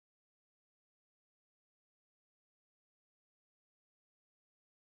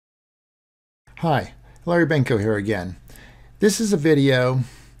Hi, Larry Benko here again. This is a video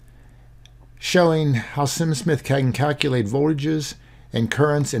showing how SimSmith can calculate voltages and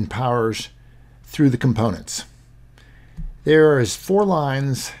currents and powers through the components. There is 4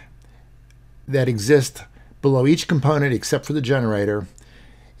 lines that exist below each component except for the generator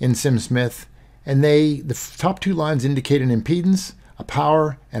in SimSmith, and the top 2 lines indicate an impedance, a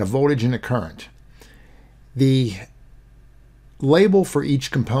power, and a voltage and a current. The label for each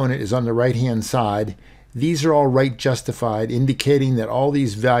component is on the right hand side. These are all right justified, indicating that all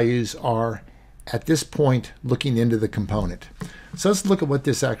these values are at this point looking into the component. So let's look at what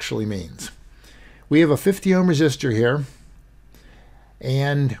this actually means. We have a 50 ohm resistor here,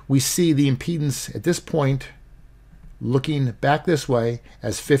 and we see the impedance at this point looking back this way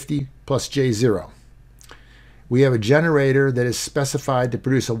as 50 plus J0. We have a generator that is specified to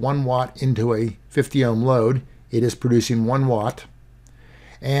produce a 1 watt into a 50 ohm load. It is producing 1 watt.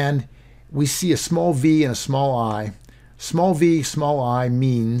 And we see a small v and a small i. Small v, small i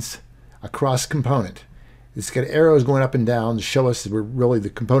means a cross component. It's got arrows going up and down to show us that we're really the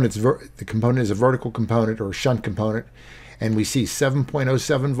component is a vertical component or a shunt component. And we see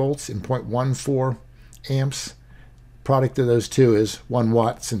 7.07 volts and 0.14 amps. Product of those two is 1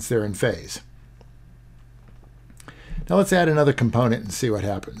 watt since they're in phase. Now let's add another component and see what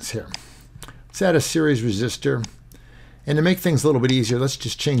happens here. Let's add a series resistor, and to make things a little bit easier, let's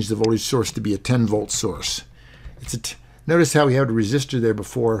just change the voltage source to be a 10 volt source. Notice how we had a resistor there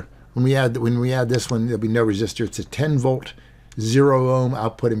before. When we add this one, there'll be no resistor. It's a 10 volt 0 ohm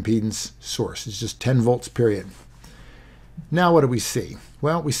output impedance source. It's just 10 volts period. Now what do we see?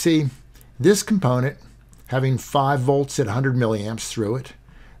 Well, we see this component having 5 volts at 100 milliamps through it.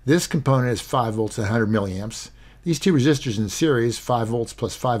 This component has 5 volts at 100 milliamps. These 2 resistors in series, 5 volts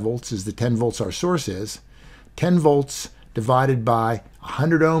plus 5 volts is the 10 volts our source is. 10 volts divided by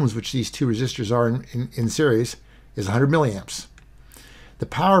 100 ohms, which these 2 resistors are in series, is 100 milliamps. The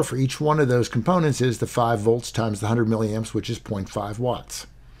power for each one of those components is the 5 volts times the 100 milliamps, which is 0.5 watts.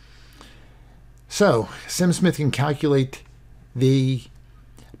 So SimSmith can calculate the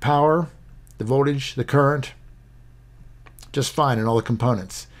power, the voltage, the current, just fine in all the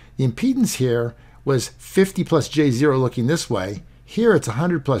components. The impedance here was 50 plus J0 looking this way. Here it's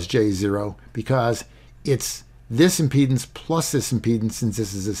 100 plus J0 because it's this impedance plus this impedance since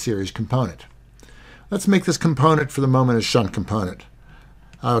this is a series component. Let's make this component for the moment a shunt component.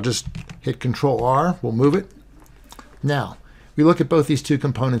 I'll just hit Control R, we'll move it. Now, we look at both these 2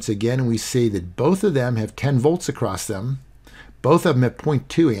 components again and we see that both of them have 10 volts across them. Both of them at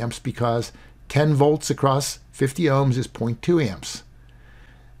 0.2 amps because 10 volts across 50 ohms is 0.2 amps.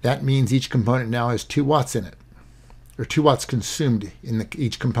 That means each component now has 2 watts in it, or 2 watts consumed in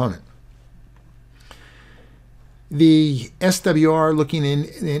each component. The SWR looking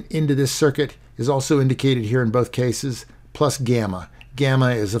into this circuit is also indicated here in both cases, plus gamma.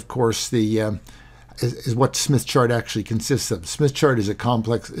 Gamma is, of course, is what Smith chart actually consists of. Smith chart is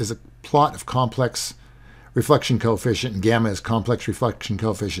a plot of complex reflection coefficient, and gamma is complex reflection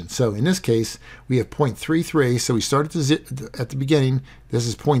coefficient. So in this case, we have 0.33. So we start at the beginning. This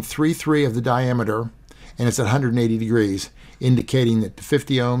is 0.33 of the diameter, and it's at 180 degrees, indicating that the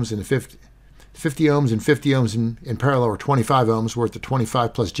 50 ohms and 50 ohms in parallel are 25 ohms. We're at the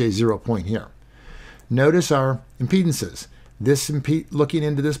 25 plus J0 point here. Notice our impedances. This looking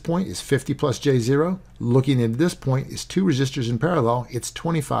into this point is 50 plus J0. Looking into this point is 2 resistors in parallel. It's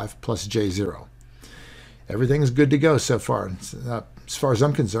 25 plus J0. Everything is good to go so far. As far as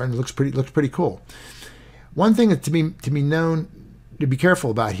I'm concerned, it looks pretty cool. One thing that to be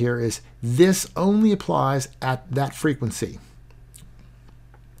careful about here is this only applies at that frequency.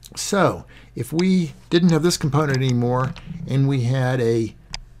 So if we didn't have this component anymore and we had a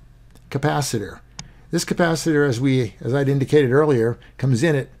capacitor, this capacitor, as I'd indicated earlier, comes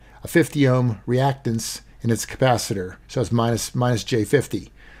in at a 50 ohm reactance in its capacitor, so it's minus J50.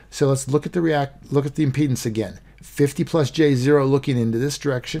 So let's look at the impedance again. 50 plus J0 looking into this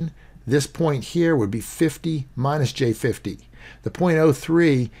direction. This point here would be 50 minus J50. The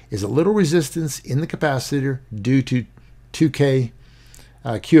 0.03 is a little resistance in the capacitor due to 2K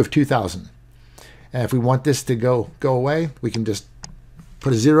Q of 2000. And if we want this to go away, we can just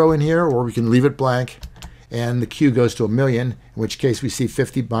put a 0 in here, or we can leave it blank, and the Q goes to 1,000,000, in which case we see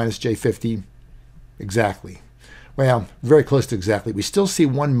 50 minus J50 exactly. Well, very close to exactly. We still see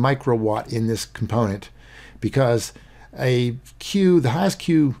 1 microwatt in this component because the highest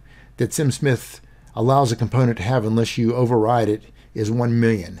Q that SimSmith allows a component to have unless you override it is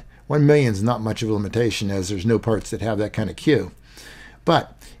 1,000,000. 1,000,000 is not much of a limitation as there's no parts that have that kind of Q.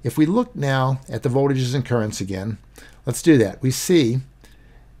 But if we look now at the voltages and currents again, let's do that. We see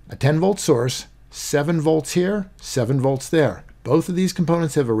a 10 volt source 7 volts here, 7 volts there. Both of these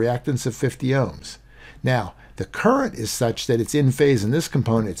components have a reactance of 50 ohms. Now, the current is such that it's in phase in this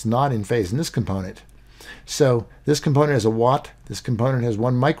component, it's not in phase in this component. So this component has a watt, this component has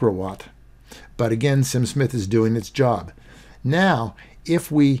 1 microwatt. But again, SimSmith is doing its job. Now,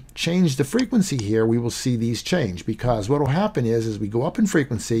 if we change the frequency here, we will see these change, because what will happen is, as we go up in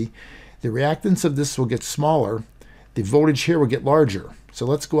frequency, the reactance of this will get smaller, the voltage here will get larger. So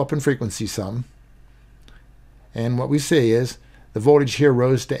let's go up in frequency some. And what we see is the voltage here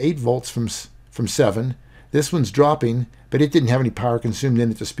rose to 8 volts from 7. This one's dropping, but it didn't have any power consumed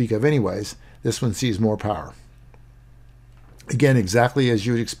in it to speak of anyways. This one sees more power. Again, exactly as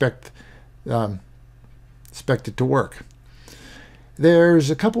you would expect it to work. There's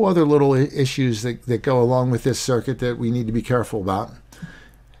a couple other little issues that go along with this circuit that we need to be careful about.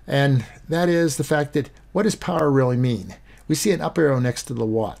 And that is the fact that, what does power really mean? We see an up arrow next to the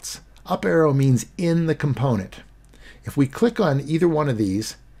watts. Up arrow means in the component. If we click on either one of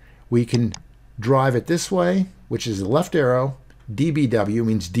these, we can drive it this way, which is the left arrow. dBW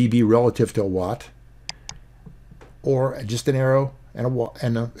means dB relative to a watt, or just an arrow and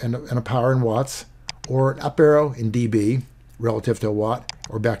a power in watts, or an up arrow in dB relative to a watt,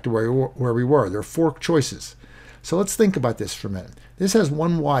 or back to where we were. There are 4 choices. So let's think about this for a minute. This has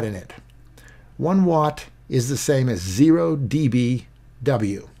 1 watt in it. 1 watt is the same as 0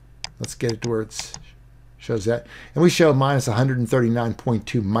 dBW. Let's get it to where it shows that. And we show minus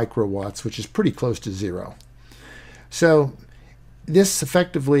 139.2 microwatts, which is pretty close to 0. So this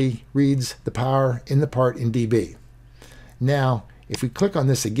effectively reads the power in the part in dB. Now, if we click on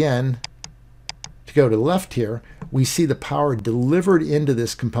this again, to go to the left here, we see the power delivered into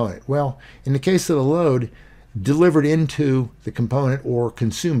this component. Well, in the case of the load, delivered into the component or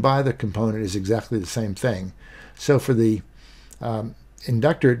consumed by the component is exactly the same thing. So for the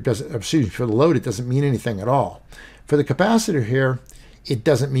inductor, for the load, it doesn't mean anything at all. For the capacitor here, it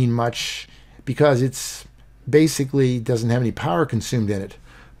doesn't mean much because it's basically doesn't have any power consumed in it.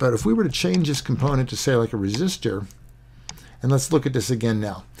 But if we were to change this component to, say, like a resistor, and let's look at this again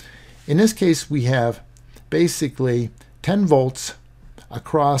now. In this case, we have basically 10 volts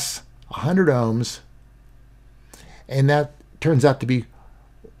across 100 ohms, and that turns out to be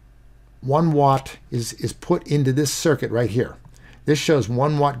 1 watt is put into this circuit right here. This shows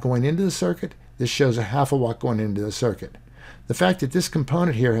 1 watt going into the circuit. This shows a half a watt going into the circuit. The fact that this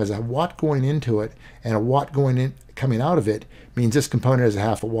component here has a watt going into it and a watt coming out of it means this component has a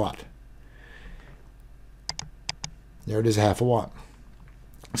half a watt. There it is, a half a watt.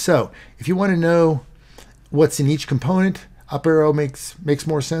 So if you want to know what's in each component, up arrow makes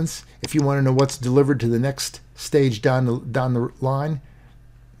more sense. If you want to know what's delivered to the next stage down the line,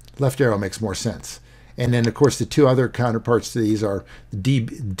 left arrow makes more sense. And then, of course, the 2 other counterparts to these are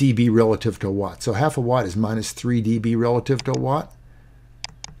dB relative to a watt. So half a watt is minus 3 dB relative to a watt.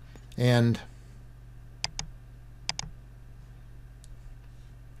 And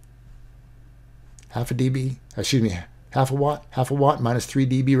half a watt minus 3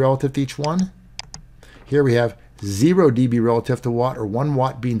 dB relative to each one. Here we have 0 dB relative to watt, or 1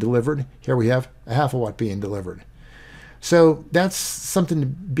 watt being delivered. Here we have a half a watt being delivered. So that's something to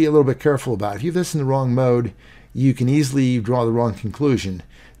be a little bit careful about. If you have this in the wrong mode, you can easily draw the wrong conclusion.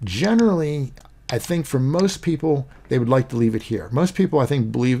 Generally, I think for most people, they would like to leave it here. Most people, I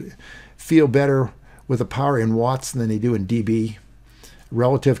think, feel better with the power in watts than they do in dB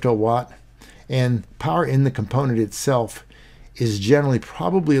relative to a watt. And power in the component itself is generally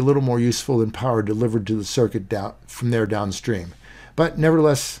probably a little more useful than power delivered to the circuit from there downstream. But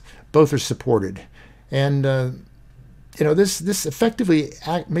nevertheless, both are supported. And you know, this effectively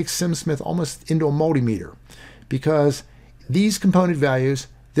makes SimSmith almost into a multimeter, because these component values,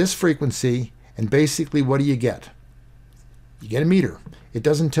 this frequency, and basically what do you get? You get a meter. It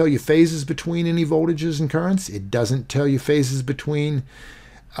doesn't tell you phases between any voltages and currents. It doesn't tell you phases between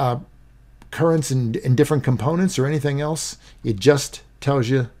currents in different components or anything else. It just tells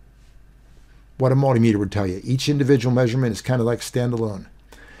you what a multimeter would tell you. Each individual measurement is kind of like standalone.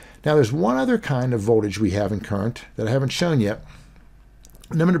 Now there's one other kind of voltage we have in current that I haven't shown yet,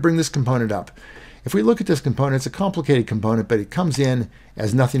 and I'm going to bring this component up. If we look at this component, it's a complicated component, but it comes in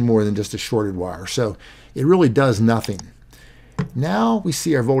as nothing more than just a shorted wire, so it really does nothing. Now we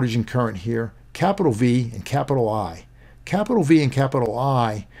see our voltage and current here, capital V and capital I. Capital V and capital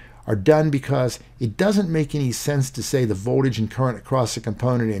I are done because it doesn't make any sense to say the voltage and current across a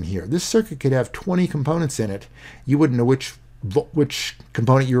component in here. This circuit could have 20 components in it. You wouldn't know which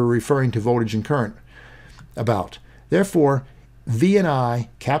component you were referring to voltage and current about. Therefore, V and I,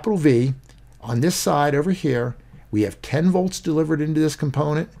 capital V, on this side over here, we have 10 volts delivered into this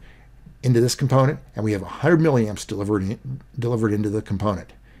component. into this component, and we have 100 milliamps delivered into the component.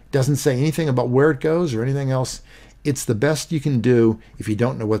 It doesn't say anything about where it goes or anything else. It's the best you can do if you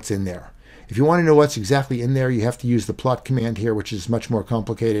don't know what's in there. If you want to know what's exactly in there, you have to use the plot command here, which is much more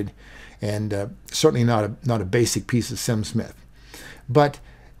complicated and certainly not a basic piece of SimSmith. But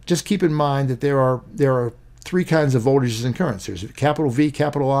just keep in mind that there are three kinds of voltages and currents. There's capital V,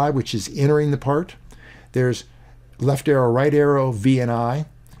 capital I, which is entering the part. There's left arrow, right arrow, V and I,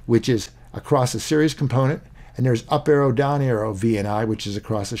 which is across a series component. And there's up arrow, down arrow, V and I, which is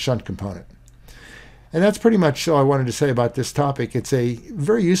across a shunt component. And that's pretty much all I wanted to say about this topic. It's a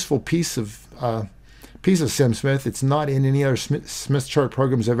very useful piece of SimSmith. It's not in any other Smith chart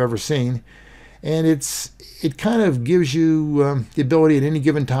programs I've ever seen. And it kind of gives you the ability at any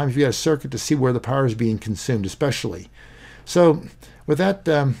given time, if you got a circuit, to see where the power is being consumed, especially. So with that,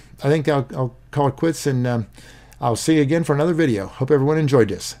 I think I'll call it quits, and I'll see you again for another video. Hope everyone enjoyed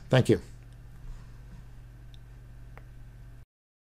this. Thank you.